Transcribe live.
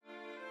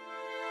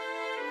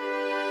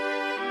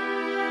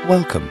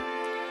Welcome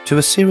to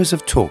a series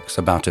of talks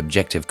about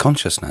objective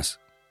consciousness,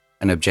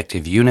 an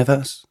objective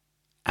universe,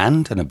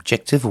 and an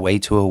objective way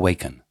to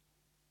awaken,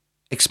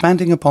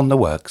 expanding upon the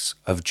works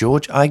of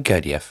George I.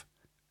 Gurdjieff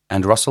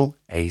and Russell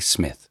A.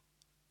 Smith.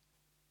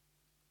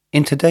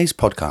 In today's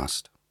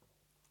podcast,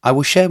 I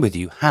will share with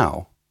you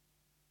how,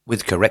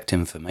 with correct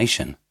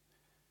information,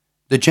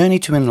 the journey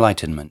to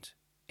enlightenment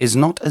is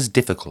not as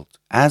difficult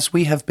as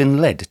we have been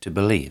led to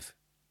believe.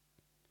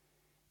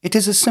 It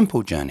is a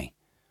simple journey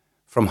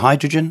from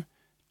hydrogen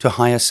to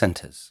higher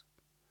centers,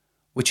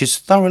 which is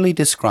thoroughly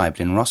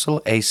described in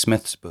Russell A.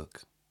 Smith's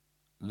book,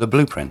 The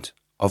Blueprint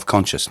of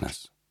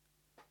Consciousness.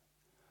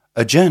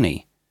 A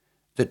journey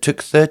that took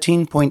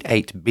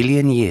 13.8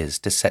 billion years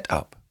to set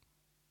up,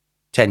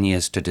 10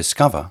 years to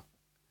discover,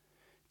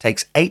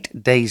 takes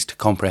 8 days to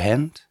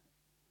comprehend,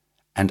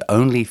 and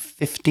only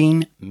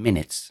 15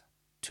 minutes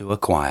to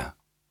acquire.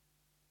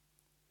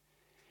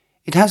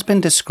 It has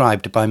been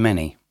described by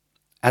many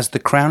as the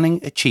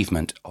crowning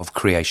achievement of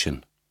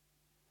creation,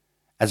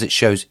 as it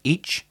shows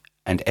each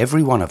and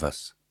every one of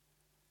us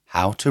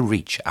how to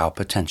reach our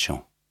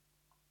potential.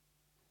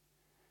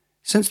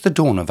 Since the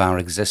dawn of our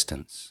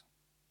existence,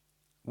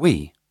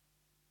 we,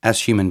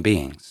 as human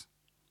beings,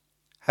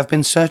 have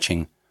been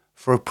searching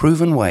for a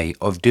proven way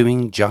of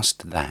doing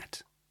just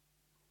that.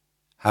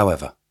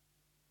 However,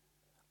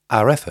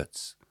 our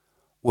efforts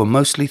were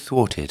mostly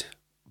thwarted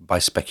by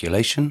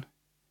speculation,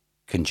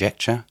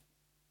 conjecture,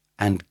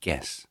 and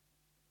guess,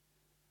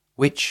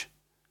 which,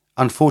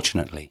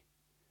 unfortunately,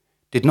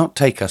 did not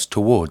take us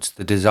towards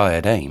the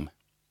desired aim,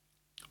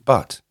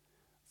 but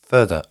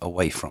further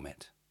away from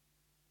it.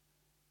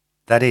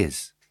 That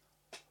is,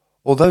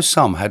 although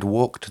some had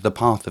walked the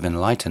path of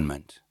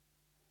enlightenment,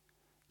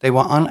 they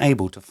were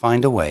unable to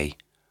find a way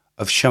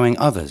of showing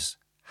others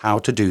how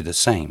to do the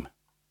same.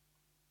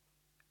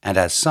 And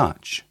as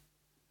such,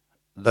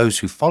 those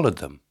who followed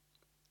them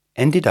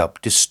ended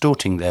up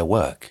distorting their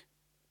work,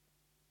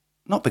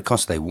 not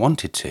because they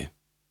wanted to,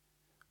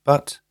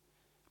 but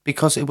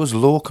because it was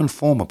law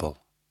conformable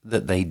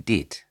that they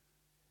did.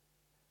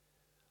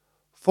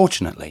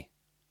 Fortunately,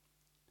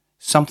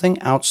 something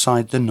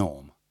outside the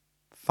norm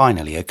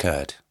finally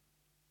occurred.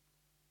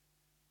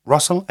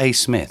 Russell A.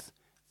 Smith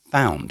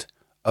found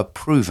a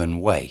proven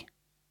way.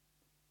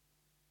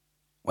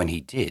 When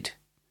he did,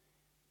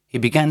 he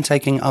began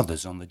taking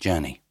others on the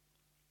journey.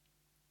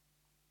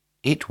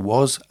 It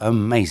was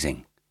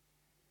amazing.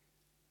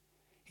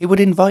 He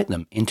would invite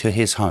them into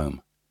his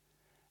home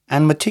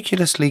and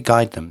meticulously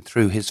guide them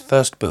through his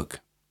first book,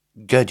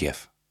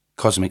 Gurdjieff,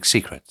 Cosmic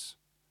Secrets,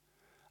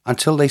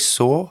 until they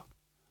saw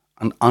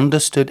and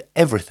understood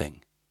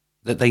everything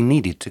that they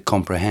needed to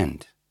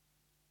comprehend.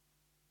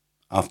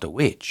 After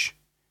which,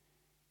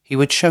 he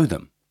would show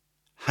them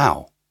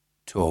how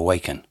to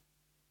awaken.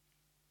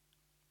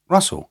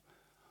 Russell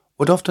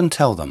would often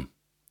tell them,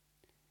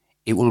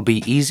 "It will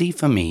be easy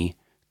for me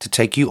to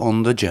take you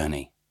on the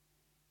journey,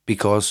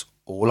 because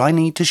all I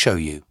need to show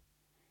you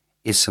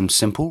is some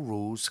simple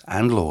rules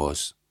and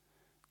laws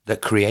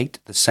that create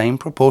the same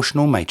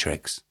proportional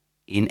matrix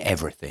in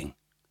everything,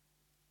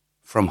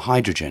 from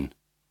hydrogen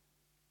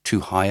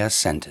to higher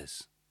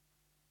centers."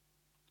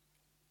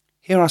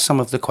 Here are some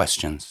of the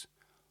questions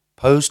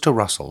posed to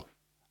Russell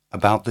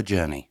about the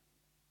journey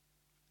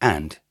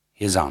and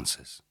his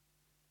answers.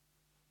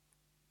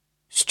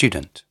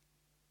 Student: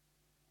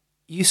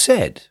 You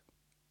said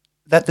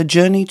that the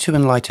journey to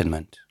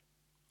enlightenment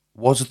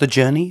was the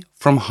journey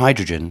from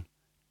hydrogen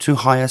to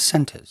higher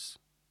centers.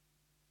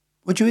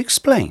 Would you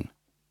explain?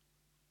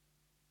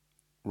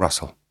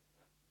 Russell: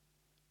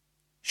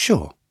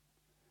 Sure.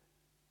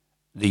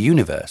 The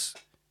universe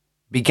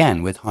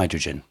began with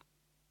hydrogen,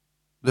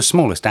 the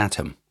smallest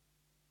atom.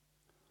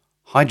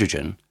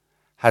 Hydrogen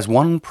has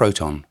one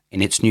proton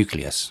in its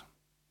nucleus,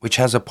 which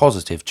has a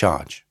positive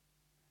charge,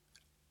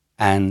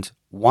 and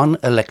one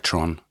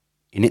electron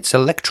in its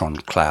electron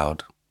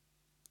cloud,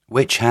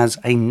 which has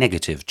a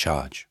negative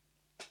charge.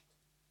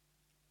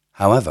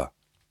 However,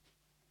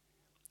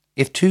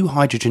 if two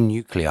hydrogen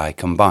nuclei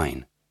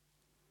combine,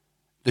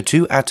 the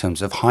two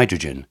atoms of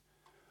hydrogen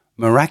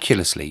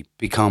miraculously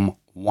become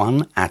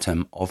one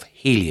atom of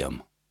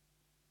helium,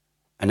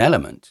 an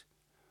element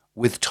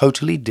with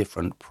totally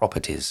different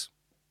properties.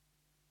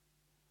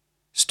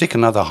 Stick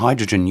another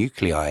hydrogen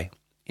nuclei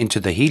into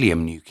the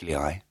helium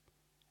nuclei,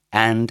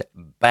 and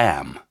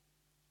bam!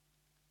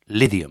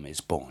 Lithium is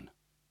born.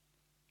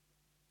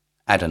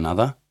 Add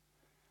another,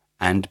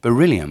 and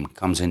beryllium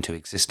comes into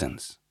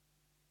existence.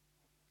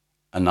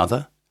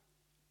 Another,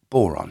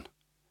 boron.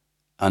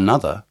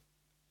 Another,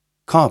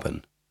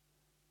 carbon.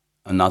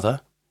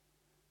 Another,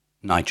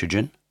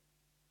 nitrogen.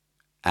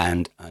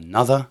 And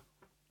another,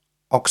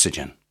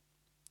 oxygen,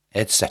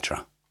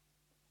 etc.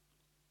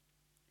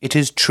 It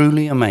is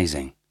truly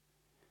amazing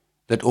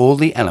that all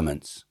the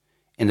elements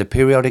in the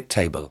periodic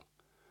table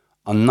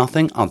are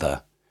nothing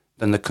other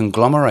than the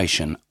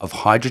conglomeration of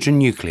hydrogen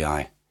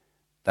nuclei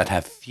that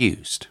have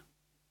fused,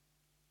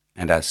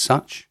 and as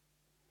such,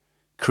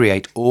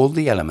 create all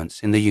the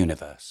elements in the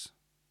universe,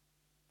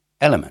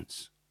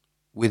 elements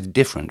with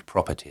different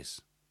properties.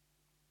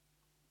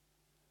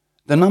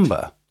 The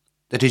number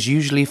that is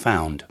usually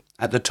found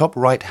at the top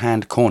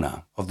right-hand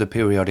corner of the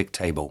periodic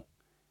table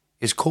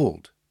is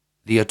called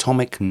the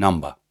atomic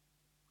number.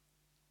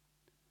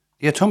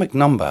 The atomic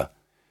number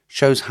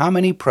shows how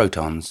many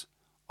protons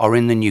are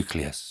in the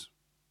nucleus.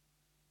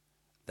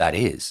 That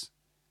is,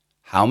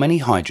 how many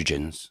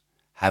hydrogens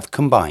have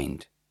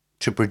combined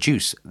to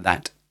produce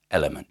that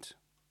element.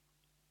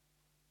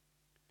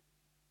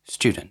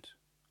 Student: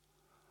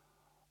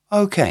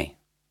 Okay,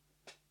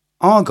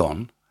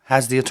 argon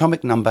has the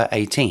atomic number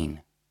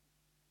 18.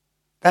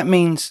 That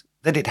means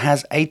that it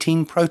has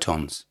 18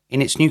 protons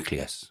in its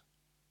nucleus,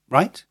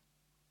 right?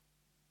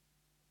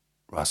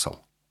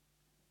 Russell: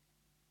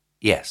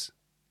 Yes,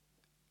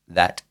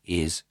 that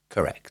is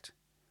correct.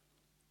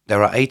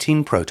 There are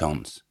 18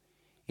 protons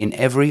in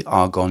every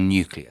argon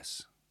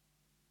nucleus,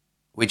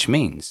 which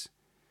means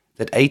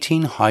that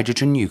 18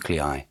 hydrogen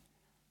nuclei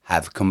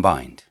have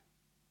combined.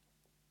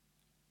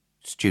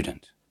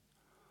 Student: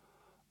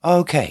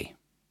 Okay.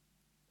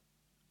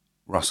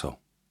 Russell: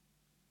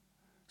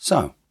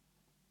 So,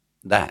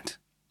 that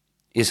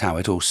is how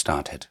it all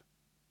started.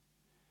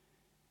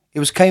 It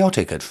was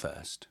chaotic at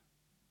first,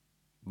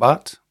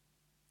 but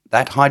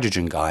that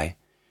hydrogen guy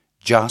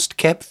just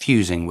kept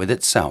fusing with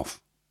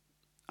itself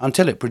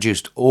until it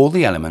produced all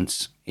the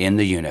elements in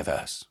the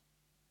universe.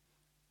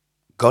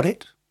 Got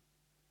it?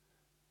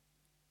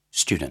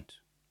 Student: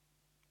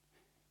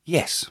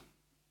 Yes.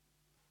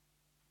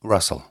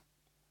 Russell: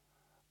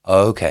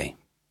 Okay.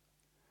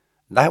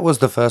 That was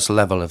the first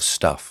level of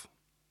stuff,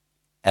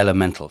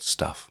 elemental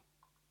stuff.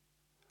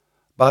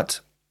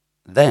 But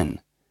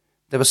then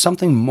there was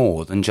something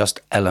more than just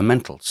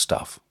elemental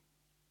stuff.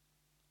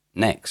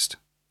 Next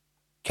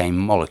came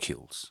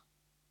molecules.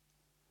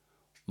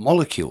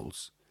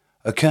 Molecules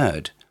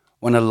occurred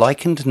when a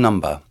likened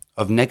number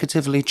of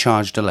negatively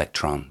charged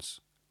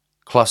electrons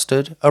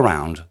clustered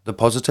around the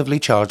positively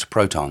charged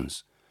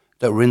protons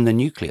that were in the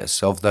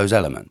nucleus of those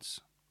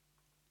elements.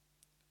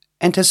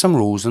 Enter some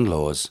rules and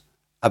laws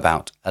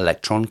about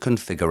electron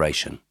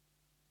configuration.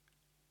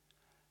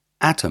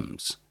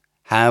 Atoms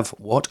have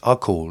what are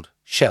called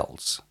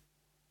shells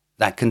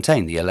that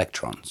contain the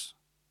electrons.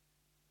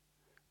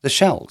 The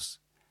shells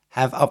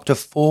have up to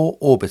 4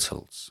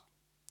 orbitals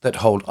that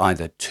hold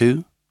either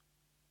 2,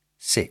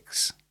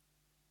 6,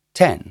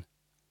 10,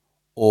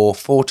 or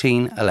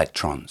 14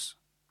 electrons.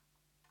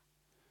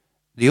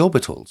 The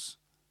orbitals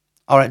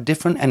are at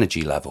different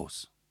energy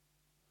levels,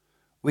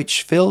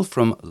 which fill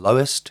from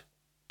lowest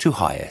to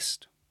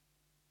highest.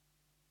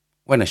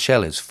 When a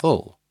shell is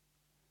full,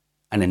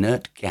 an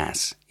inert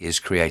gas is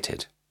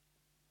created.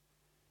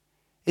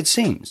 It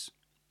seems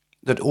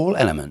that all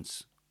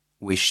elements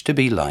wish to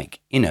be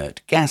like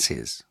inert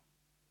gases.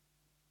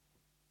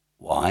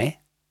 Why?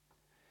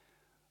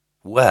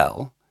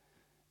 Well,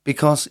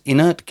 because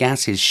inert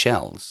gases'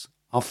 shells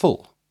are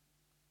full,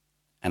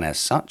 and as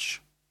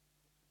such,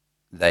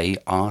 they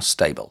are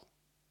stable.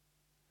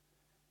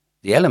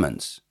 The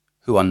elements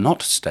who are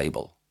not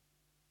stable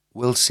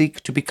will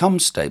seek to become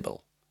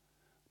stable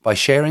by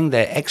sharing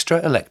their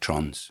extra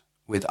electrons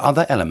with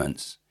other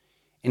elements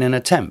in an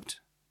attempt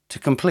to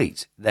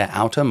complete their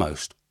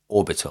outermost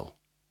orbital.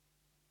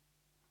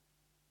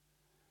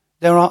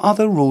 There are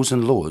other rules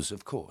and laws,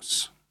 of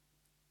course,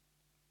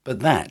 but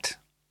that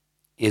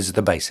is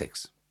the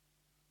basics.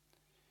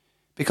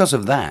 Because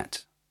of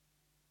that,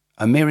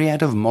 a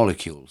myriad of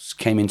molecules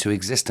came into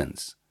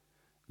existence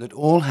that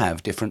all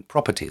have different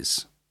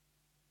properties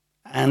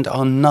and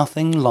are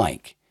nothing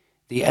like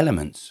the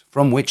elements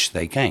from which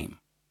they came.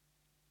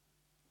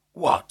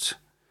 What?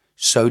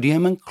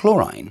 Sodium and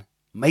chlorine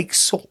make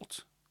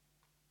salt?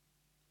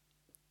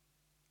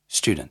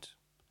 Student: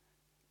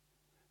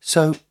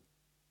 So,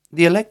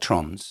 the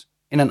electrons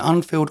in an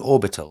unfilled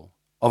orbital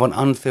of an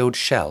unfilled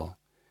shell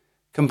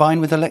combine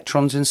with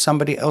electrons in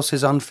somebody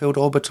else's unfilled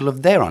orbital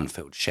of their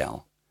unfilled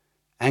shell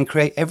and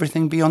create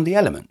everything beyond the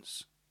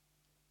elements?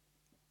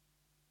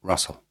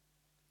 Russell: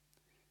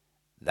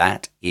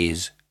 That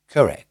is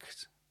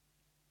correct.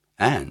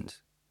 And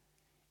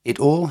it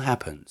all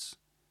happens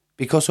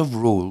because of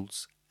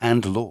rules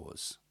and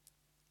laws.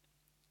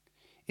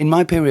 In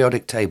my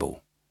periodic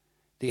table,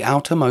 the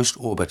outermost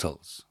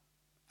orbitals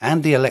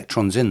and the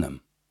electrons in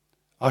them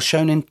are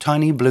shown in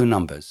tiny blue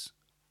numbers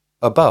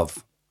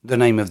above the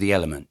name of the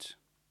element,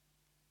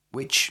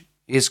 which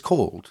is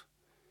called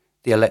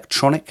the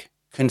electronic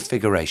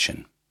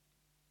configuration.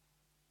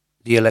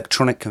 The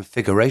electronic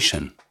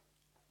configuration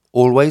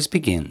always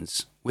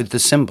begins with the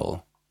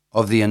symbol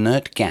of the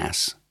inert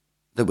gas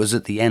that was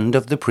at the end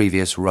of the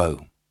previous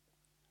row,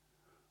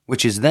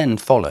 which is then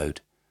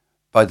followed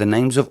by the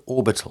names of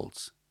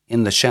orbitals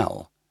in the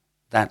shell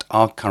that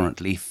are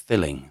currently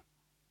filling,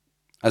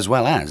 as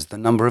well as the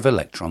number of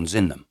electrons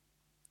in them.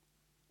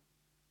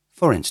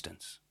 For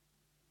instance,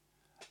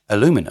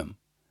 aluminum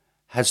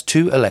has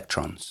 2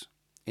 electrons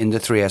in the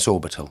 3s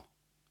orbital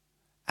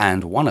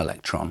and 1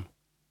 electron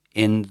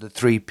in the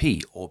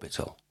 3p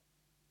orbital.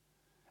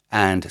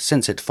 And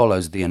since it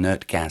follows the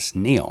inert gas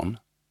neon,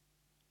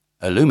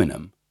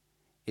 aluminum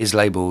is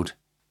labelled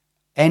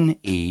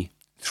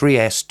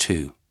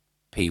Ne3s2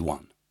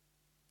 P1.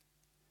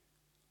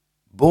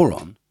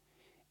 Boron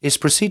is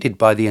preceded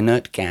by the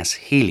inert gas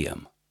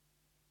helium,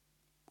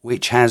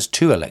 which has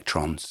 2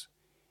 electrons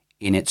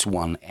in its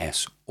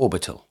 1s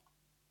orbital.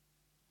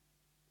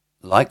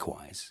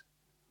 Likewise,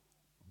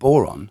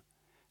 boron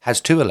has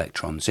 2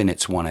 electrons in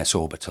its 1s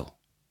orbital,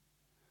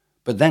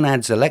 but then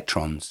adds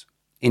electrons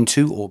in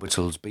 2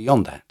 orbitals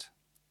beyond that.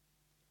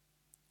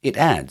 It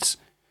adds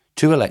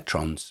 2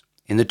 electrons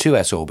in the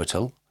 2s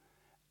orbital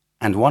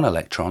and 1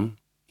 electron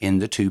in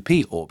the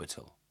 2p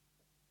orbital.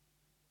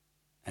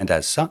 And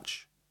as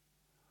such,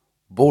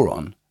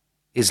 boron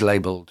is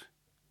labelled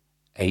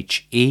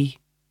He2s2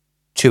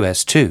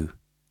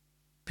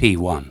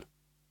 P1.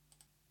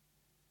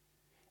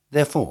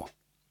 Therefore,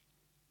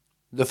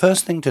 the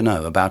first thing to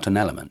know about an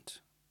element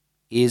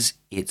is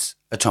its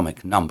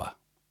atomic number,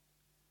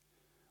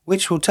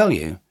 which will tell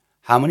you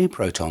how many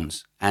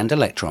protons and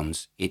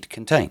electrons it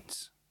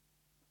contains.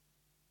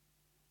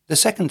 The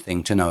second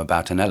thing to know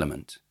about an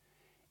element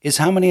is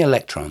how many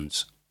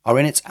electrons are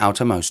in its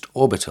outermost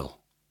orbital,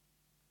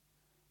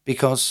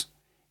 because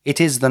it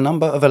is the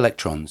number of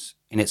electrons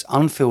in its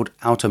unfilled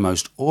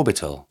outermost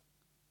orbital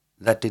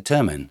that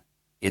determine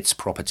its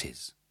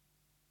properties.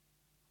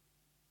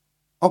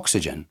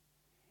 Oxygen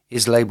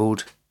is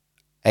labelled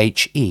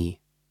He2s2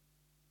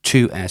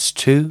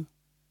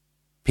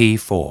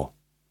 P4.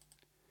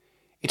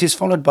 It is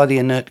followed by the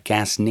inert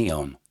gas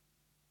neon,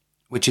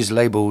 which is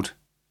labelled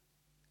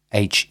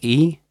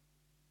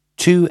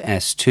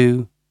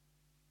He2s2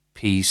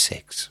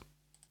 P6.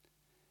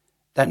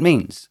 That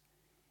means,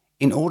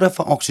 in order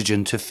for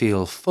oxygen to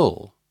feel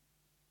full,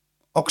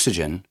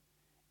 oxygen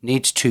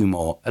needs 2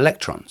 more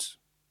electrons,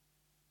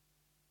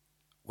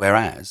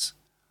 whereas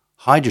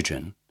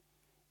hydrogen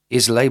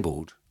is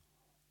labelled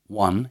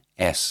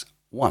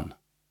 1s1.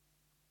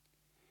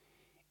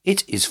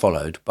 It is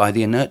followed by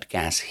the inert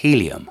gas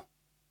helium,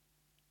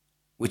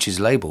 which is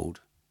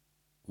labelled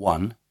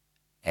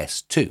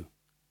 1s2.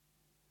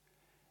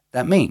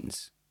 That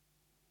means,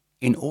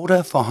 in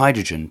order for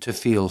hydrogen to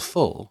feel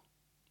full,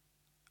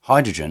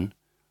 hydrogen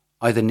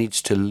either needs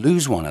to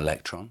lose 1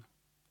 electron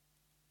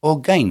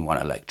or gain 1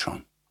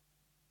 electron.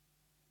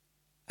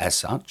 As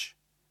such,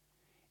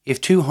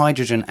 if 2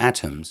 hydrogen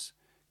atoms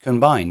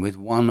combine with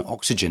 1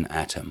 oxygen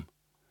atom,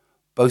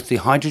 both the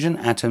hydrogen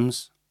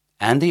atoms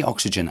and the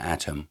oxygen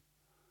atom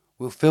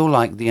will feel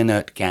like the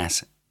inert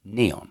gas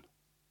neon,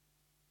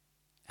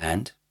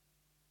 and,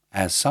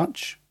 as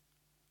such,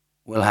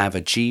 will have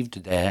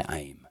achieved their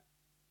aim.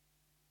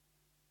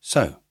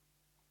 So,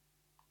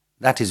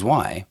 that is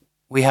why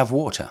we have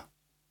water,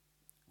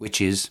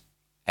 which is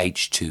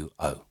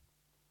H2O.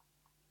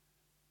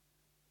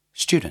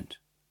 Student: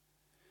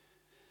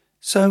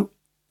 so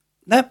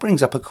that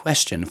brings up a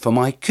question for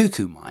my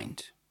cuckoo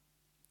mind.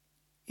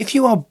 If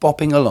you are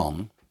bopping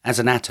along as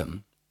an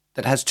atom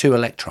that has 2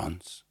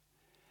 electrons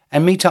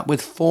and meet up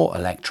with 4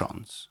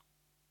 electrons,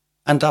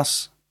 and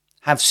thus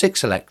have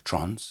 6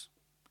 electrons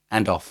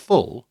and are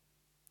full,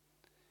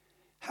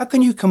 how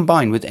can you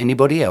combine with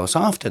anybody else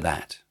after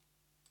that?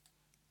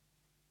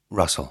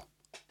 Russell: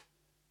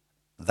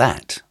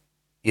 that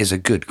is a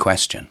good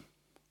question.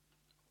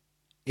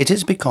 It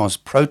is because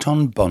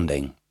proton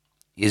bonding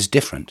is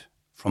different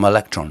from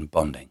electron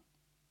bonding.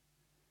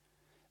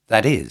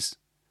 That is,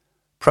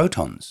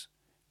 protons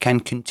can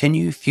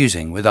continue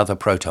fusing with other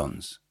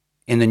protons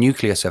in the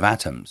nucleus of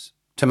atoms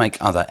to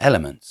make other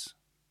elements.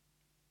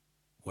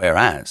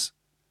 Whereas,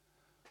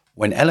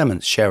 when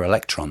elements share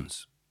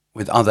electrons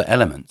with other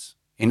elements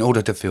in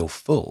order to feel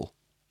full,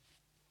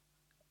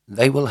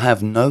 they will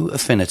have no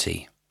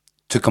affinity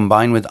to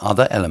combine with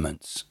other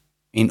elements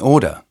in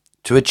order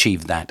to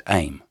achieve that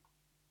aim.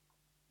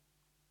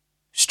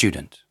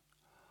 Student: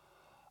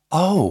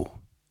 oh,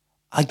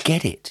 I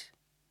get it.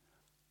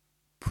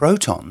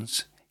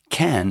 Protons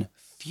can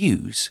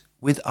fuse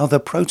with other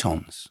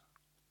protons,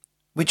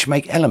 which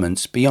make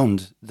elements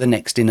beyond the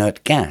next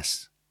inert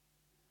gas,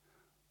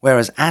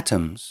 whereas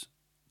atoms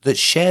that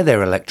share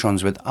their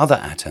electrons with other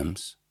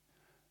atoms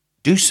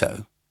do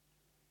so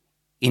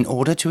in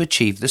order to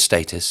achieve the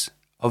status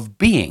of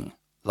being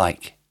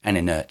like an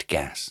inert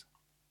gas.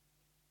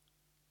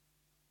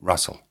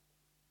 Russell: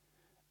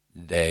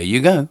 there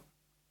you go.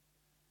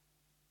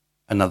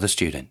 Another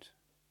student: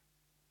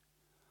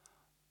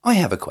 I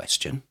have a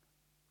question.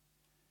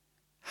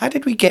 How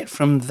did we get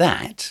from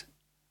that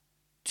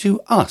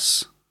to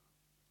us?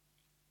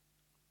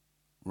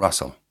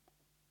 Russell: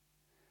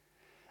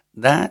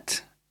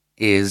 that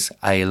is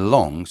a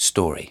long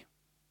story,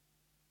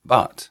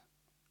 but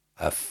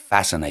a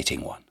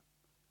fascinating one.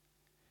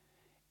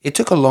 It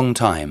took a long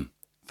time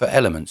for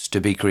elements to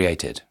be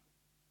created,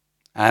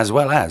 as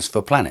well as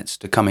for planets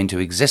to come into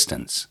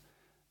existence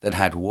that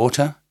had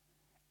water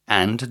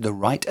and the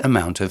right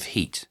amount of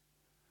heat,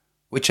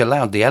 which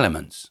allowed the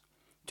elements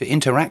to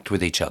interact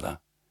with each other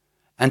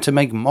and to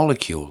make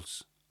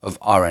molecules of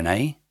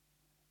RNA,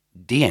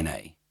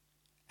 DNA,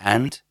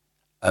 and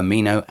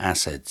amino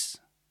acids.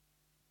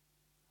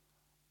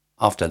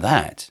 After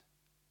that,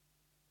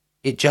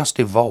 it just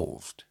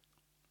evolved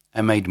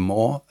and made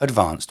more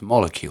advanced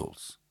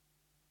molecules,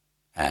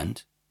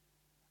 and,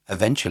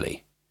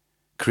 eventually,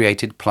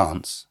 created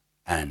plants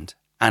and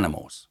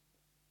animals.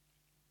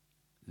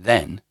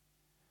 Then,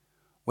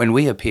 when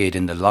we appeared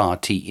in the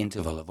La-T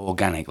interval of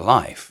organic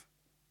life,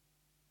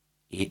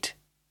 it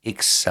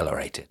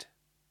accelerated.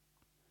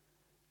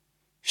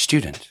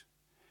 Student: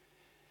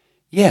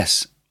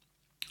 Yes,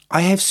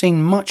 I have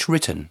seen much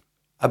written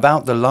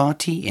about the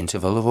La-T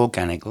interval of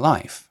organic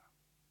life,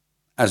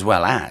 as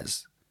well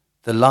as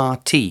the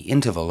La-T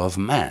interval of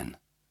man,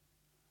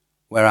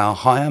 where our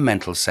higher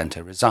mental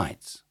center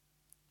resides.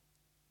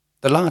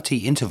 The La-T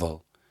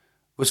interval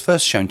was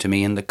first shown to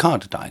me in the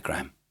card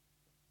diagram.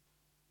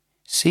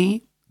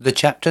 See the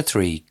Chapter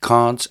 3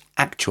 Cards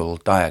Actual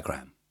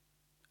Diagram,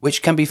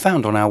 which can be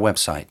found on our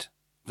website,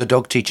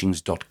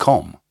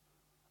 thedogteachings.com,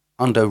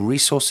 under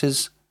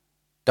Resources,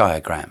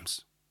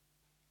 Diagrams,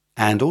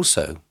 and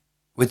also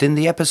within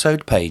the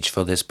episode page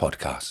for this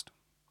podcast.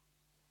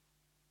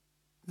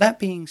 That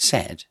being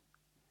said,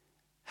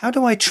 how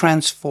do I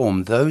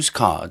transform those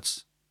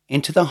cards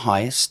into the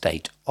highest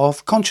state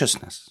of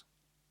consciousness?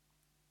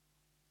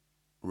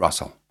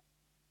 Russell: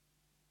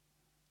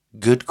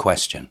 Good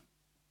question.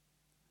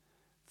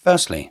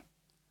 Firstly,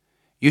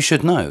 you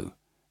should know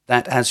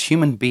that as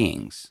human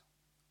beings,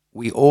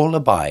 we all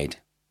abide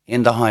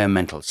in the higher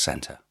mental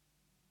center.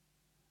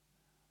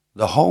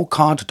 The whole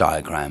card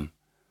diagram,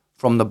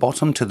 from the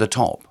bottom to the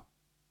top,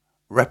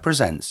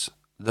 represents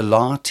the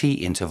La-T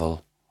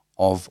interval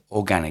of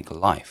organic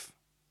life.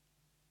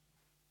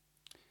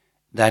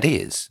 That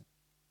is,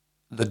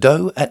 the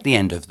dough at the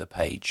end of the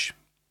page,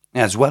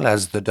 as well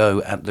as the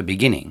dough at the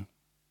beginning,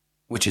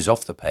 which is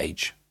off the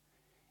page,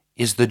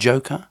 is the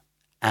joker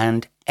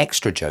and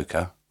extra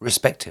joker,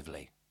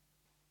 respectively,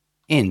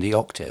 in the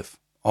octave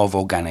of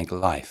organic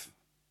life,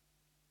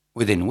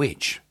 within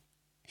which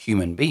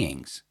human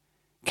beings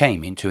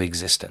came into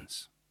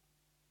existence.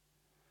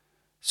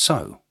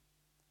 So,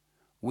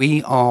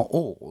 we are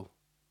all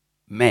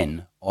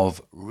men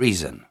of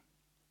reason,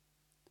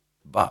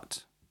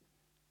 but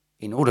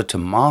in order to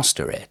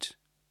master it,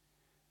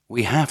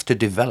 we have to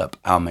develop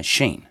our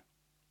machine.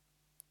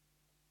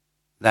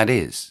 That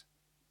is,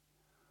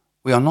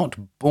 we are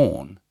not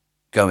born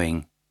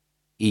going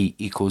E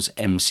equals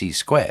mc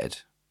squared.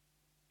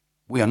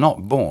 We are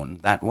not born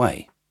that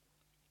way.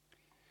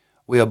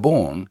 We are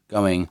born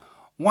going,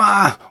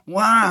 wah,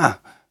 wah,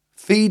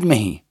 feed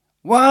me,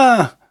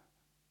 wah,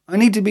 I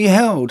need to be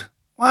held,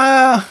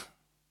 wah.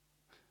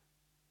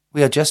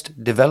 We are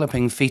just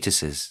developing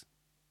fetuses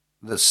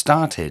that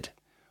started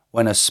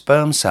when a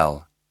sperm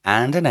cell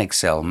and an egg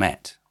cell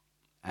met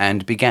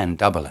and began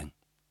doubling,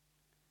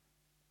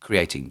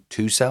 creating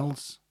 2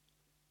 cells,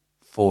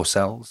 4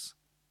 cells,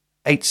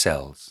 8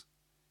 cells,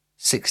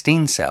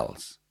 16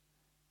 cells,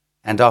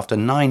 and after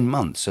 9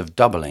 months of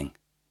doubling,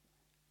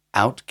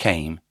 out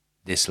came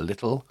this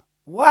little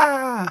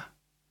wah,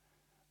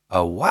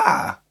 a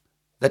wah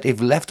that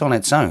if left on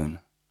its own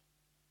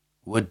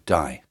would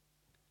die.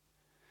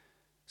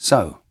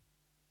 So,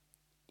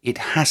 it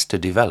has to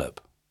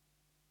develop.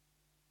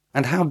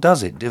 And how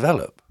does it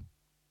develop?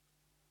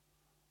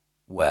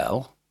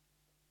 Well,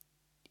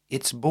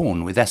 it's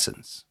born with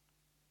essence.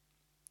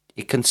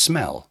 It can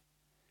smell,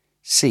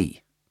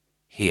 see,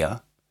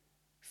 hear,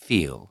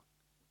 feel,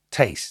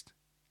 taste,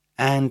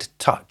 and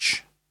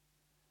touch.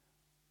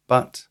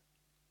 But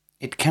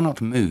it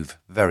cannot move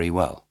very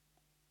well.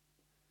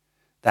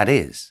 That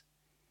is,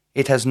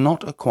 it has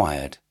not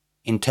acquired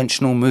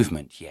intentional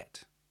movement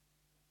yet.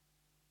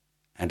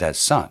 And as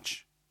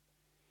such,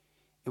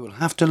 it will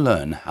have to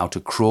learn how to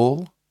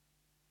crawl,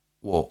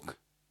 walk,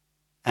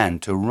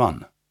 and to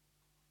run.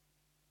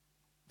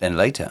 Then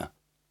later,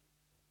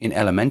 in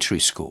elementary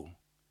school,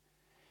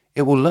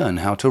 it will learn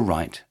how to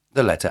write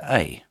the letter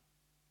A,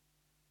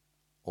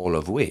 all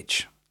of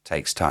which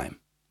takes time.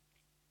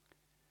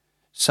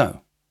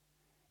 So,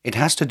 it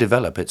has to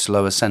develop its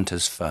lower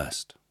centers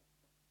first.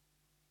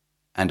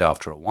 And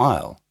after a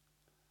while,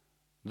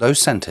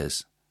 those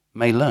centers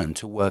may learn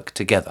to work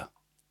together,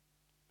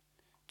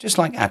 just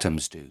like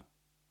atoms do,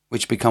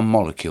 which become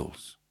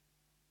molecules,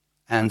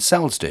 and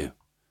cells do,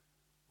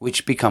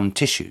 which become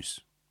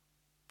tissues,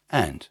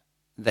 and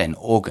then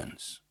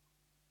organs.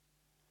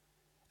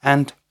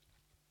 And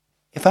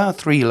if our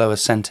 3 lower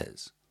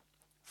centers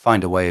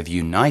find a way of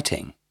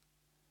uniting,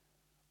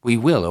 we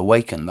will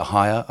awaken the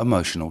higher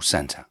emotional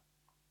center.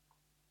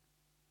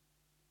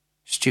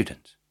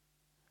 Student: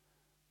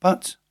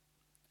 But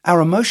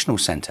our emotional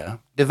center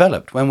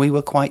developed when we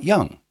were quite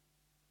young.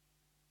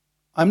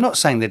 I'm not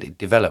saying that it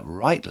developed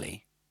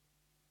rightly,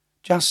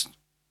 just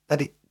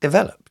that it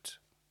developed.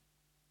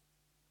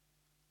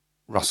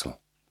 Russell: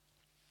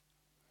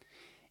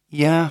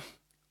 Yeah,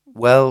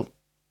 well,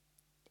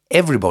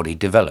 everybody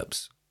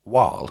develops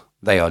while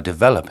they are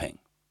developing.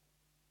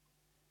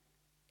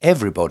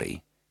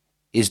 Everybody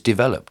is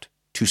developed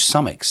to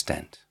some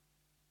extent.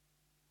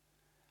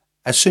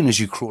 As soon as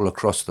you crawl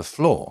across the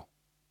floor,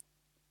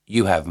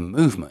 you have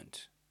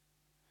movement.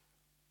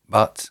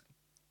 But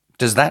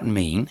does that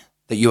mean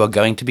that you are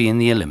going to be in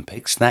the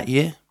Olympics that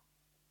year?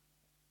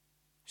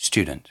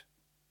 Student: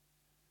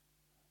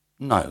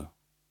 No,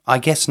 I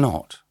guess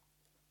not.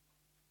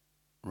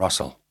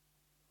 Russell.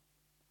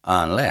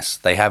 Unless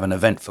they have an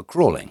event for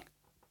crawling,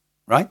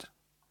 right?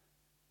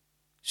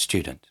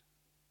 Student.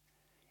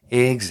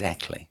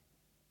 Exactly.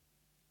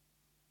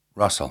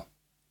 Russell.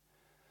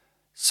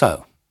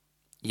 So,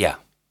 yeah,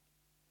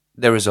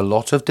 there is a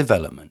lot of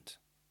development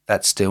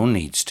that still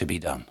needs to be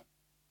done.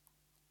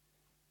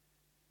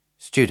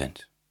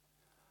 Student.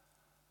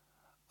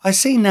 I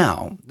see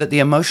now that the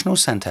emotional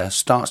centre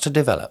starts to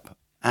develop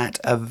at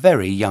a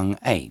very young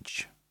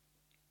age.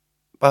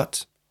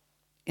 But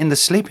in the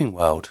sleeping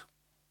world,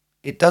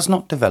 it does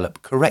not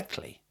develop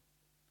correctly.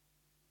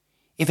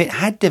 If it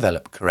had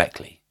developed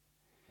correctly,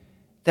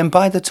 then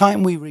by the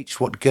time we reached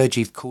what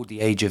Gurdjieff called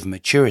the age of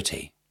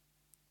maturity,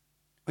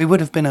 we would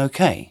have been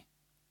okay.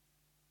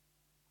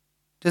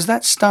 Does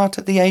that start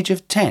at the age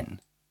of 10?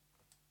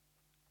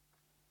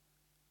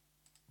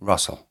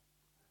 Russell.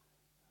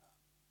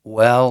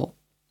 Well,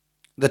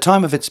 the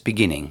time of its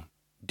beginning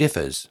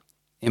differs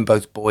in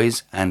both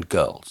boys and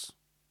girls,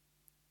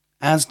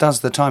 as does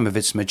the time of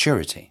its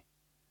maturity,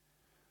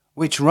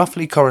 which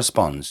roughly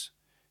corresponds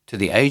to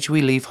the age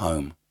we leave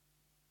home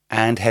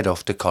and head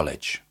off to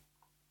college.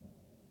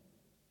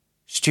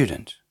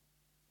 Student.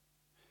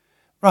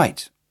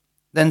 Right,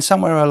 then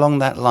somewhere along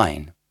that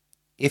line,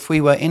 if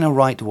we were in a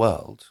right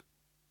world,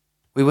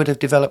 we would have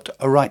developed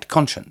a right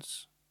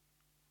conscience.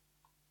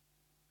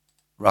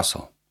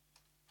 Russell.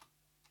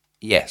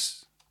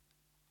 Yes.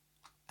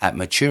 At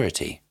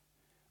maturity,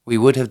 we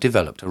would have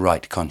developed a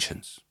right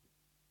conscience,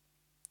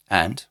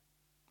 and,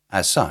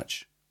 as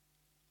such,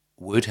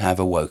 would have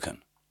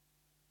awoken.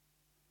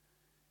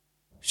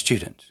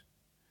 Student.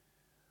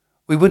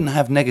 We wouldn't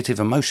have negative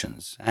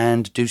emotions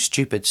and do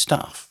stupid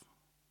stuff.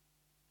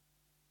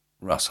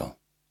 Russell.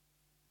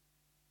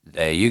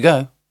 There you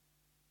go.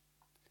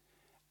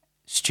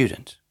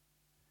 Student.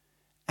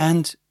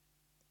 And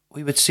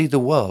we would see the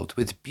world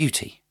with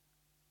beauty,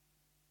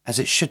 as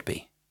it should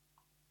be.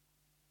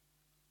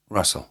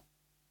 Russell.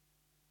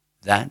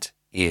 That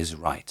is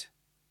right.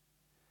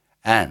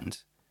 And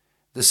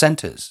the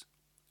centres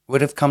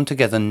would have come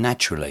together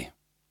naturally,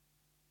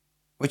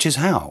 which is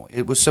how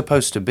it was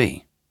supposed to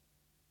be.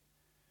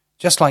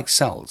 Just like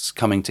cells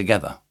coming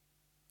together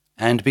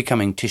and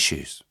becoming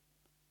tissues,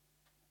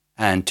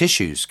 and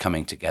tissues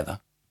coming together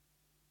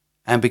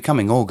and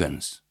becoming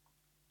organs.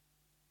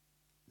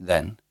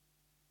 Then,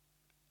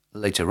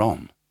 later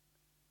on,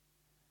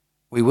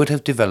 we would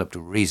have developed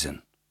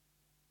reason,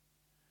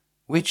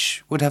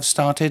 which would have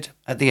started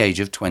at the age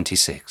of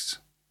 26.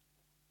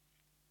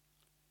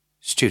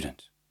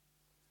 Student.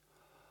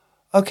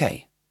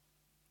 Okay,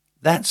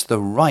 that's the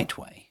right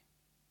way.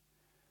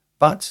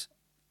 But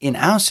in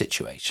our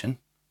situation,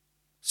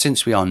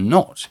 since we are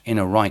not in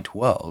a right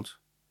world,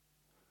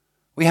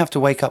 we have to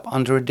wake up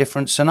under a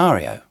different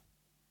scenario,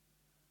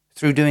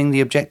 through doing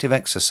the objective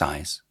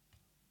exercise,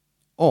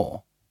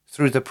 or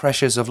through the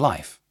pressures of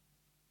life.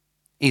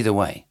 Either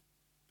way,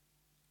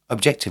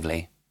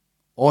 objectively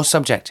or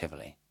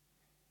subjectively,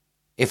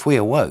 if we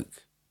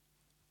awoke,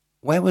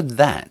 where would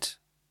that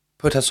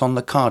put us on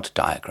the card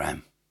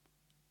diagram?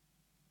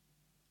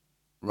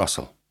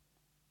 Russell.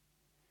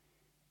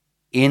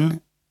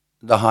 In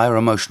the higher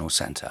emotional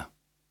centre,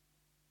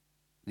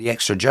 the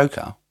extra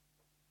joker,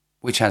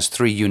 which has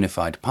 3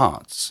 unified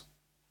parts,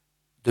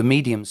 the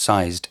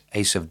medium-sized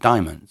ace of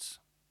diamonds,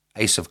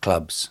 ace of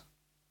clubs,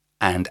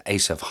 and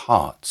ace of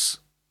hearts,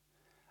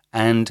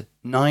 and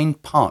 9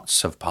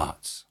 parts of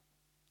parts.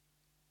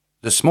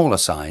 The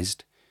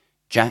smaller-sized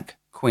jack,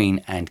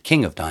 queen, and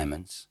king of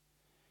diamonds,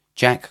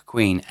 jack,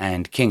 queen,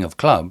 and king of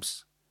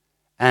clubs,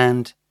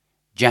 and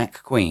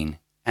jack, queen,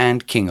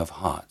 and king of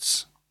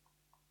hearts.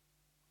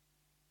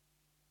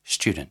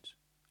 Student.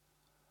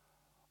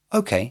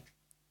 Okay,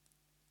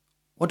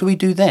 what do we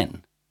do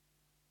then?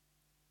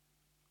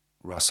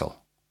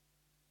 Russell.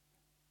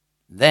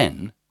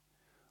 Then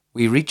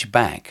we reach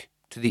back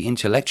to the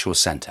intellectual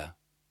centre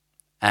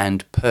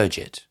and purge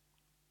it,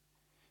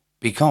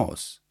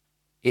 because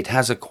it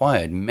has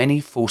acquired many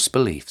false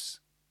beliefs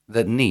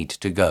that need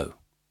to go.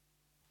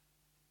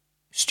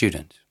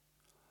 Student.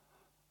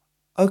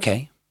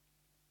 Okay,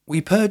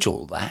 we purge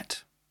all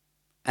that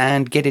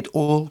and get it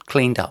all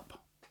cleaned up.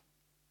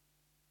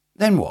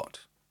 Then what?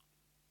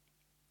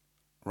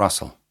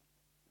 Russell.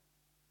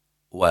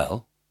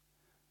 Well,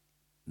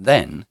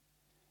 then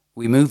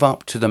we move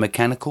up to the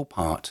mechanical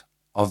part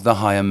of the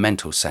higher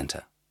mental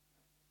centre,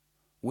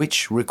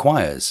 which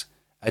requires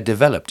a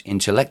developed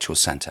intellectual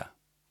centre.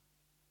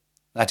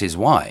 That is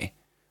why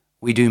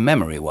we do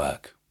memory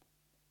work.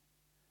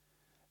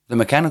 The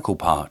mechanical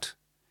part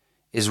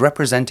is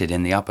represented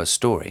in the upper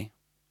story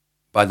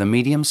by the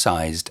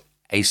medium-sized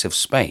ace of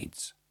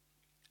spades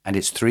and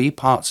its 3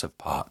 parts of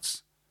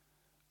parts,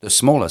 the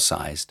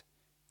smaller-sized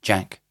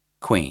jack,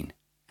 queen,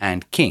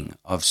 and king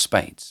of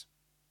spades.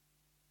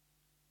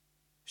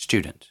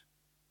 Student.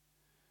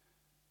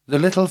 The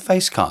little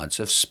face cards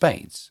of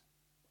spades.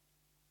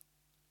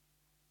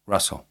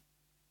 Russell.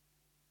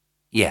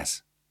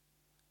 Yes,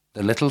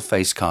 the little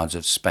face cards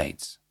of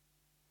spades,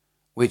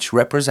 which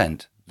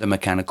represent the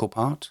mechanical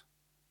part,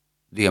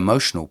 the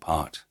emotional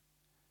part,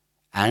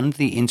 and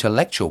the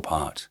intellectual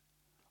part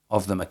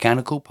of the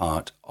mechanical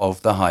part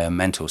of the higher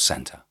mental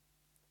center.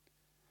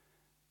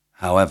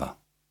 However,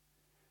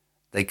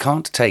 they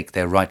can't take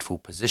their rightful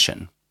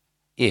position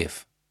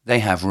if they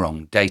have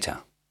wrong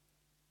data.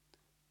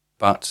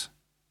 But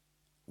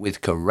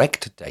with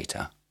correct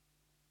data,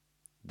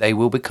 they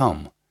will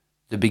become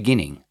the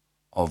beginning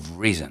of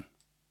reason.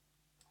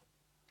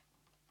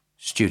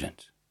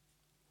 Student: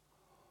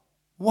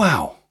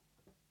 Wow!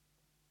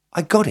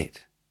 I got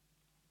it.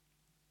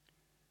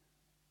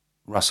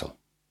 Russell: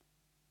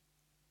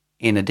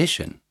 In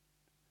addition,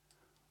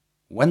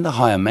 when the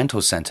higher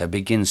mental center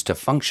begins to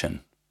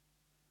function,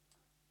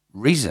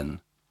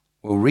 reason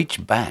will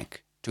reach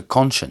back to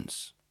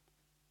conscience,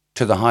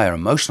 to the higher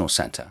emotional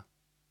center,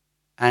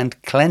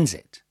 and cleanse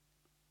it,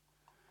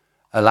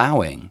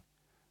 allowing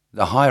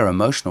the higher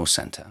emotional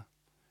center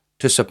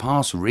to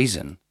surpass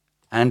reason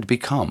and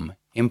become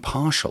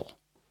impartial,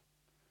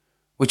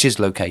 which is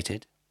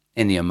located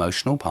in the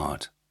emotional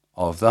part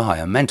of the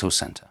higher mental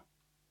center.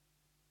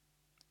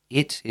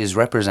 It is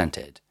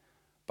represented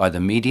by the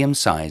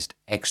medium-sized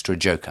extra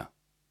joker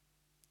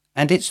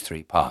and its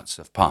three parts: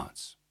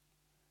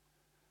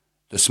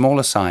 the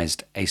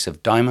smaller-sized ace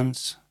of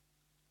diamonds,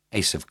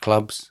 ace of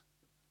clubs,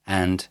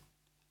 and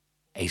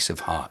ace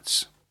of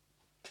hearts.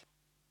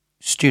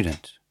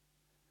 Student: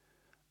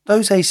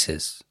 Those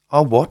aces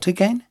are what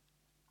again?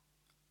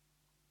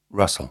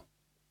 Russell: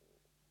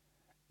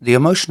 The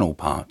emotional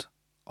part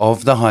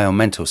of the higher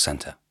mental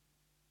center,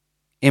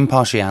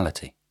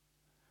 impartiality,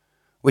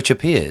 which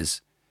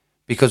appears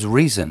because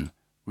reason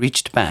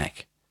reached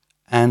back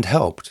and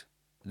helped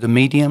the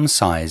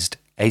medium-sized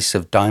ace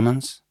of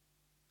diamonds,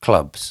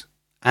 clubs,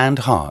 and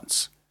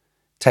hearts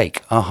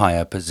take a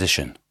higher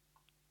position.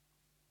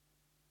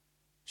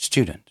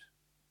 Student: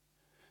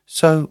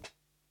 So,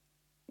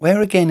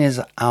 where again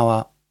is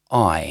our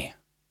I?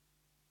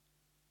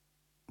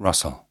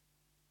 Russell: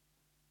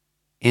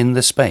 In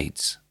the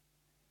spades,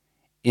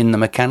 in the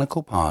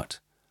mechanical part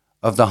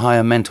of the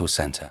higher mental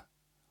center,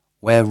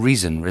 where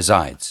reason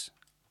resides.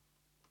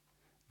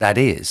 That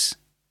is,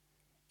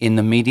 in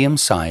the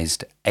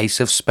medium-sized ace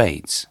of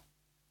spades,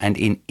 and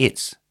in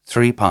its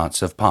three parts: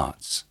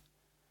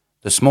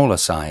 the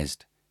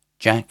smaller-sized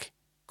jack,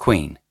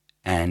 queen,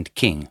 and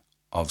king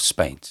of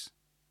spades.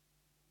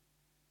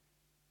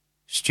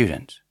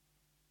 Student: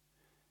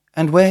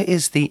 And where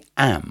is the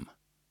am?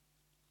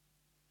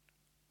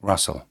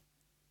 Russell: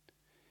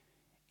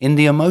 In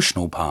the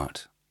emotional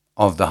part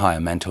of the higher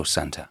mental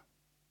center.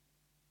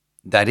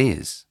 That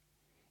is,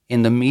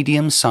 in the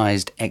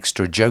medium-sized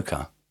extra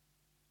joker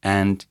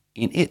and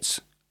in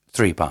its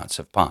three parts: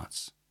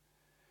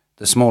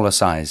 the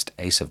smaller-sized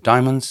ace of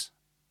diamonds,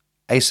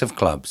 ace of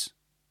clubs,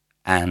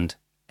 and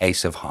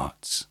ace of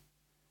hearts.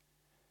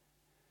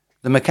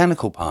 The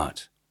mechanical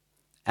part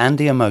and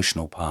the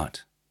emotional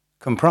part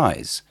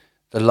comprise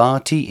the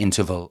La-Ti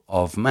interval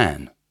of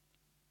man,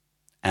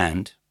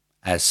 and,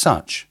 as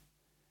such,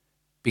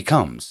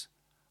 becomes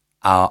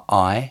our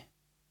I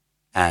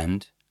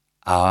and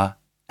our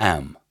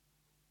am.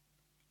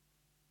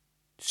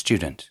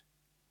 Student: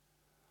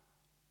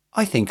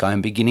 I think I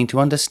am beginning to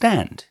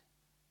understand.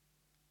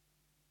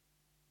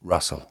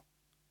 Russell: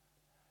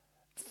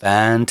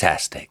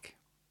 Fantastic.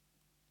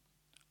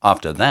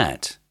 After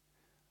that,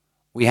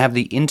 we have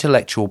the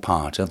intellectual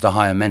part of the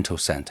higher mental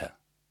center,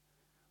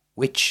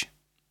 which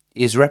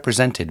is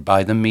represented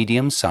by the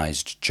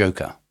medium-sized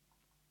joker.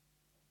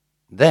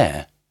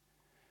 There,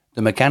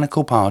 the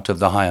mechanical part of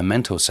the higher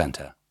mental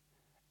center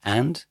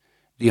and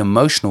the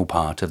emotional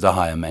part of the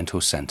higher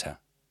mental center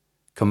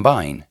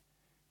combine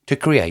to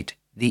create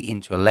the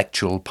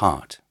intellectual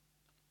part.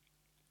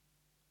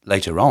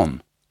 Later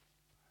on,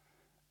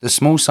 the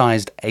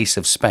small-sized ace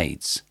of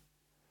spades,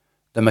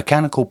 the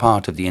mechanical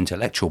part of the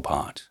intellectual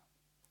part,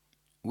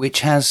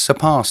 which has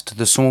surpassed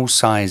the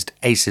small-sized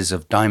aces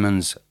of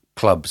diamonds,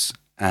 clubs,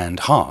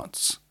 and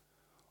hearts,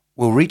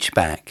 will reach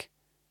back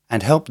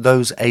and help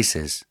those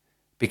aces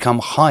become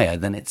higher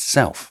than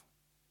itself,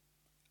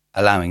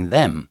 allowing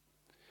them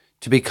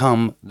to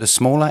become the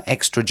smaller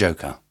extra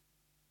joker,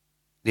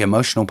 the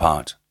emotional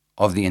part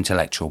of the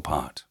intellectual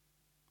part.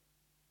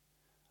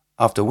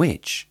 After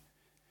which,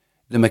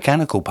 the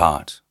mechanical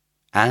part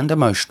and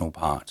emotional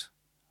part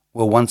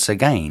will once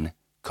again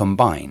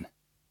combine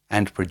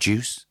and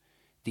produce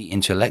the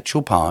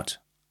intellectual part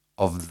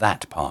of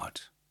that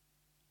part,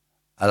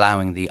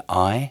 allowing the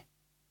I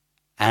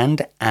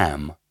and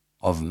am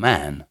of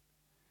man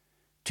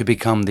to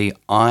become the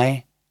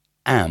I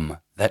am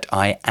that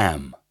I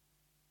am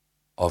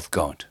of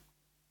God.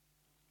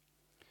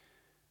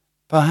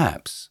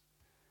 Perhaps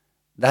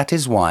that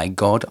is why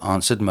God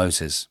answered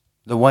Moses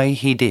the way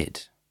he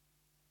did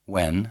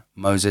when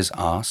Moses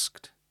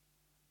asked,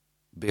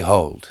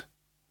 Behold,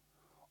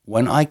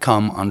 when I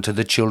come unto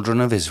the children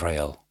of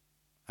Israel,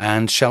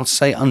 and shall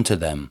say unto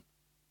them,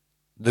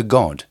 The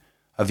God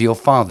of your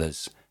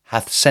fathers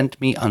hath sent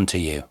me unto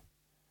you,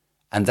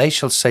 and they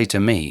shall say to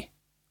me,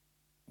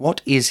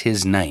 What is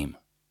his name?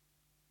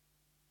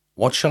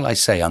 What shall I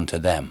say unto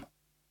them?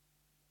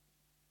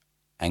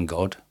 And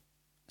God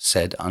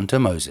said unto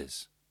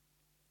Moses,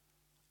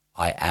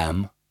 I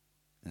am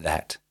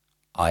that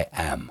I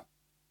am.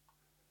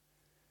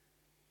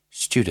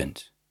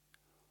 Student.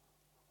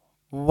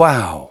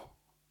 Wow.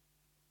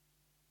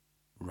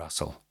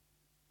 Russell.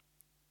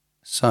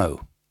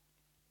 So,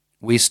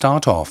 we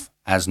start off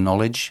as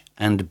knowledge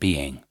and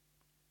being,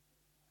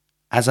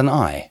 as an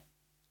I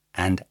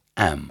and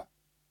am,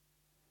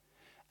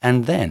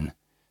 and then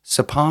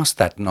surpass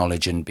that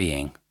knowledge and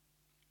being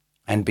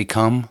and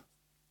become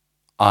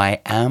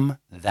I am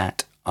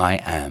that I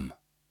am.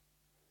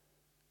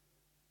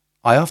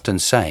 I often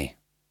say,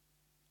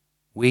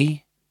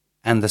 we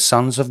and the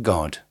sons of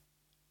God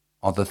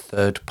are the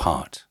third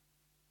part.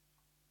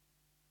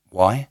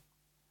 Why?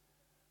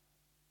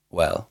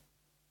 Well,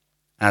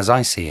 as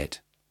I see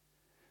it,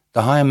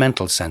 the higher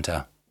mental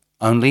center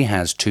only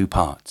has two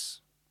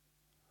parts,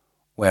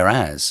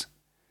 whereas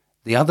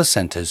the other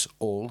centers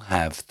all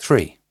have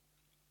three: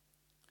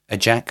 a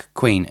jack,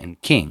 queen,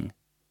 and king,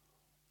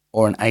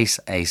 or an ace,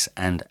 ace,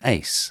 and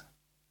ace.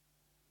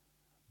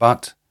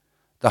 But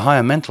the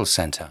higher mental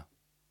center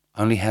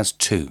only has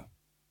two: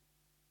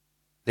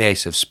 the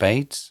ace of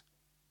spades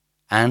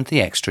and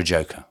the extra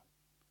joker,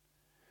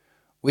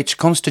 which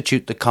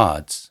constitute the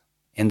cards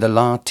in the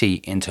La-Ti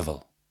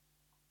interval.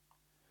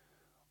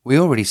 We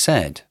already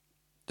said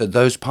that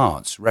those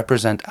parts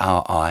represent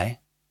our I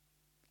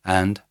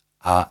and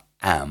our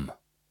am.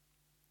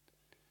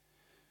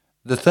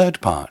 The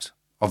third part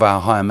of our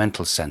higher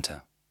mental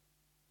center,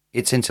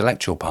 its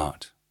intellectual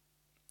part,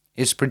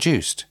 is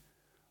produced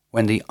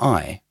when the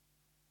I,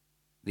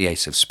 the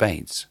ace of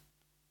spades,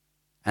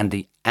 and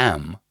the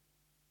am,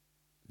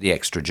 the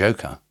extra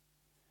joker,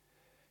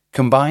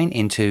 combine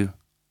into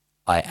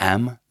I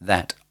am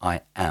that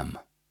I am.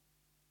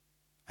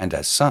 And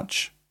as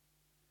such,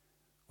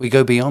 we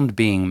go beyond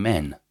being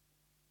men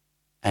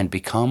and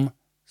become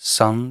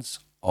sons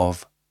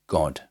of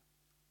God.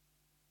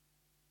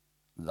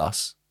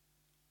 Thus,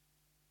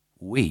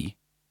 we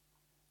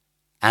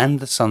and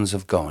the sons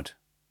of God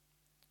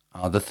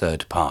are the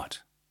third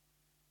part.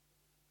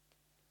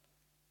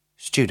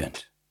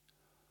 Student.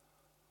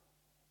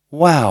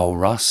 Wow,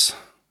 Russ,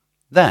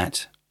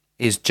 that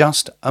is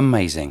just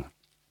amazing.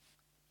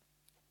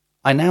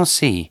 I now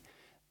see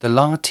the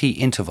La-Ti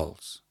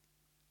intervals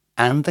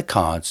and the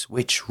cards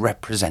which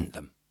represent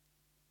them.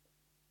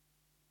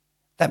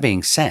 That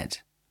being said,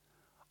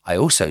 I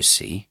also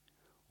see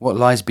what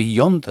lies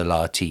beyond the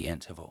La-Ti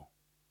interval,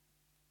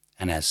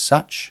 and as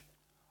such,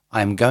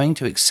 I am going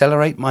to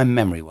accelerate my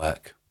memory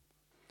work,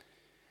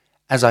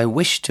 as I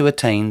wish to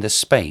attain the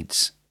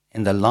spades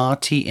in the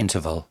La-Ti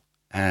interval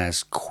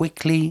as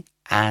quickly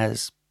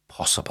as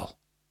possible.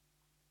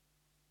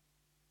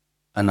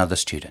 Another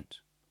student.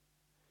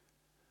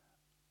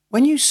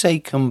 When you say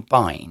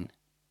combine,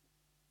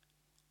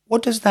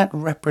 what does that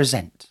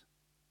represent?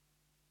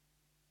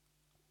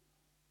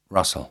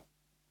 Russell.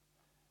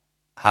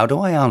 How do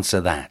I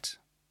answer that?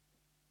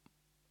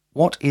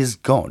 What is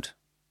God?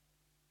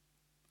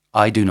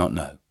 I do not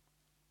know.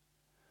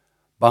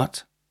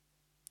 But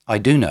I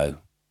do know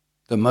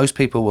that most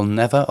people will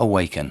never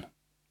awaken,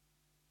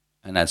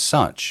 and as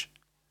such,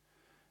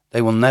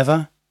 they will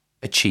never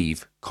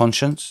achieve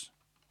conscience,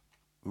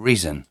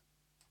 reason,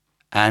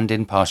 and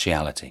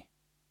impartiality.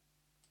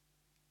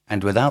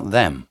 And without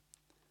them,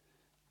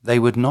 they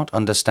would not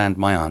understand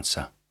my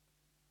answer,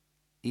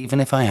 even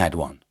if I had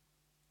one.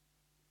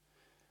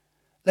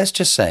 Let's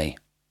just say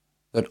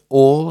that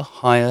all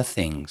higher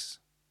things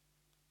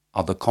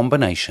are the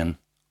combination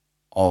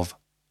of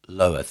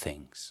lower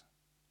things.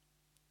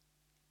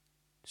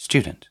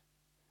 Student.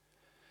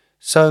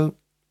 So,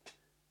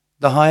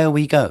 the higher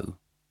we go,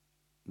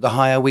 the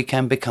higher we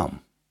can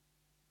become.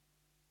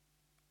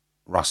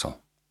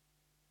 Russell.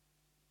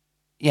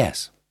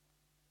 Yes,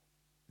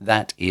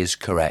 that is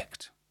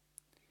correct.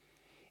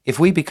 If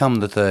we become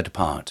the third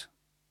part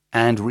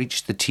and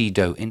reach the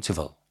Ti-Do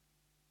interval,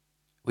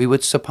 we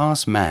would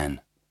surpass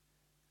man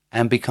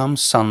and become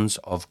sons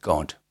of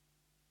God,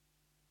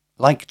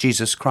 like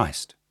Jesus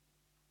Christ.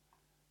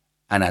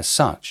 And as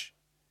such,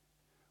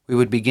 we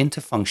would begin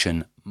to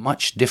function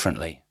much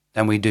differently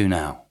than we do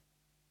now.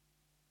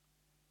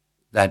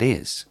 That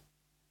is,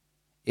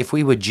 if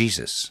we were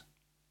Jesus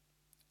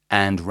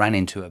and ran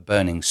into a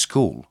burning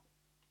school,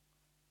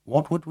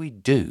 what would we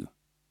do?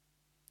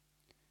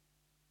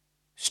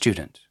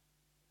 Student.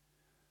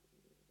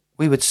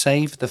 We would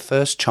save the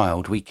first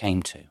child we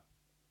came to.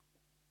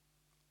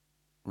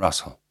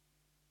 Russell.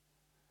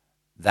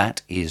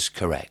 That is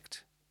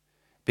correct,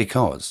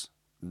 because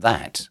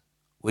that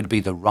would be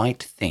the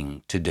right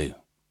thing to do.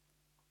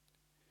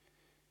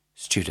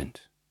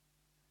 Student.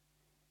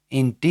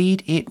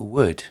 Indeed it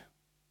would.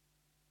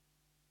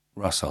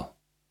 Russell.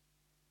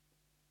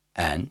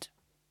 And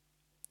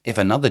if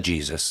another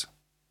Jesus,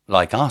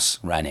 like us,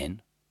 ran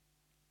in,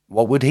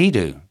 what would he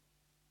do?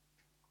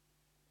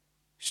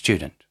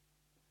 Student.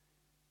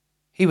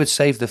 He would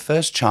save the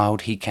first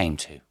child he came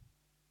to.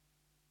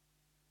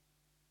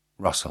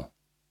 Russell.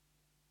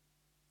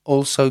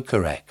 Also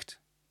correct.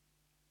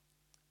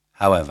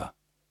 However,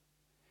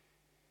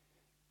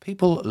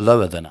 People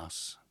lower than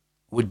us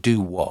would do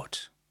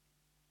what?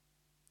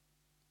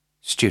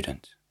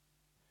 Student.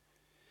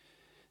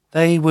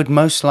 They would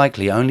most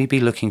likely only be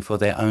looking for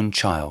their own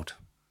child,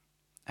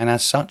 and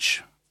as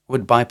such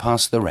would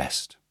bypass the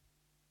rest.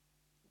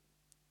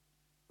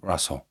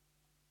 Russell.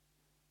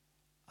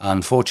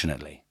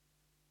 Unfortunately,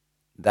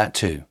 that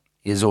too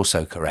is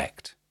also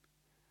correct.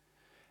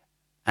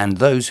 And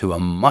those who are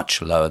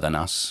much lower than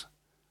us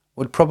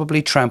would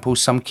probably trample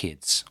some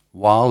kids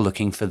while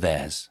looking for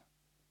theirs.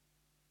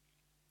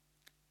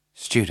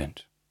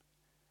 Student.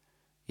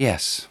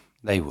 Yes,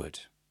 they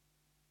would.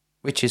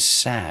 Which is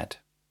sad.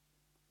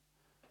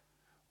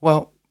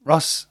 Well,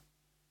 Russ,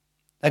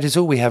 that is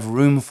all we have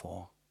room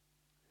for.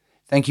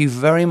 Thank you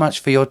very much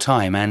for your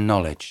time and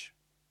knowledge.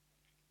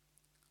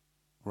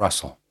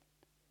 Russell.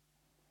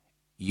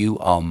 You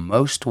are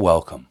most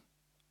welcome.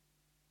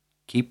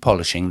 Keep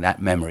polishing that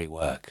memory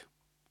work.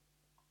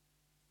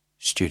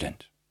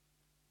 Student.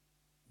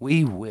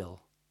 We will.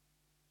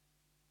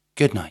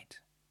 Good night.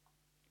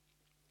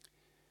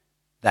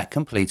 That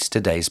completes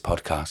today's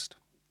podcast.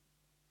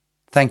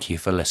 Thank you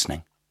for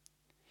listening.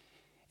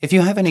 If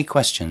you have any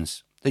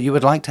questions that you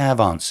would like to have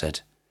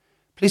answered,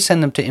 please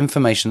send them to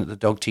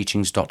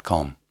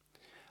information@thedogteachings.com,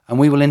 and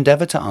we will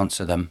endeavour to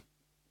answer them,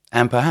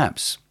 and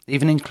perhaps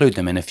even include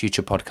them in a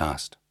future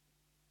podcast.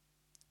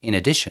 In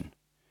addition,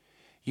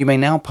 you may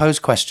now pose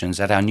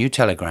questions at our new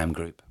Telegram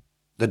group,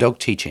 The Dog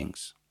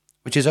Teachings,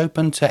 which is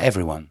open to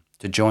everyone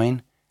to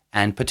join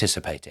and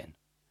participate in.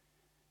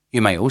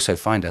 You may also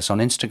find us on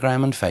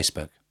Instagram and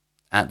Facebook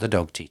at The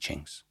Dog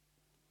Teachings.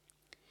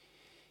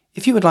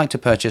 If you would like to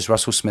purchase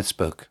Russell Smith's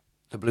book,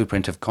 The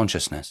Blueprint of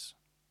Consciousness,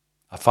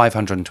 a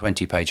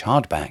 520-page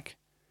hardback,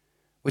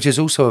 which is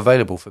also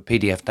available for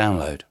PDF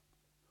download,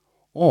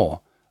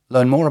 or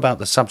learn more about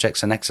the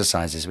subjects and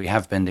exercises we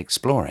have been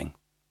exploring,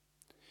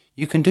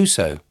 you can do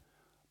so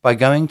by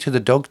going to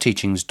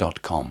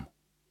thedogteachings.com.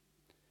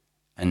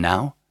 And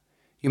now,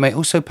 you may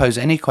also pose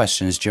any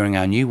questions during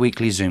our new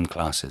weekly Zoom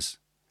classes,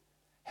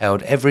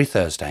 held every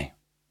Thursday.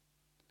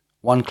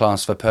 One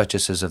class for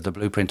purchasers of the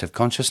Blueprint of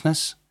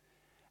Consciousness,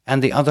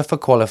 and the other for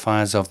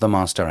qualifiers of the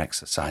Master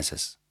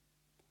Exercises.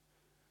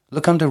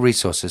 Look under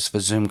Resources for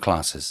Zoom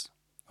classes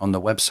on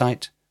the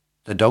website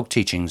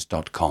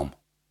thedogteachings.com.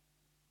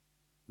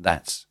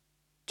 That's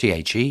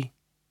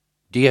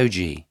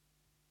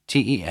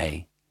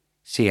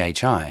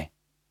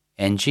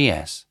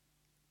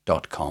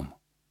thedogteachings.com.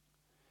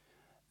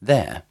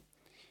 There,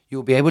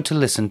 you'll be able to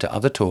listen to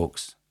other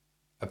talks,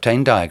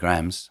 obtain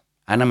diagrams,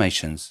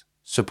 animations,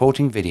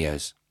 supporting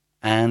videos,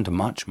 and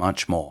much,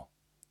 much more.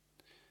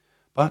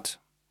 But,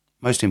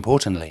 most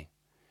importantly,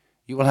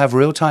 you will have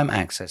real-time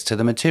access to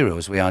the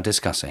materials we are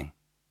discussing.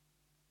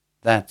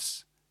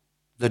 That's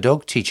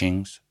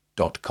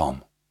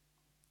thedogteachings.com.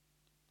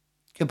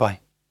 Goodbye.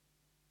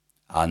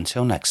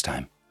 Until next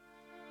time.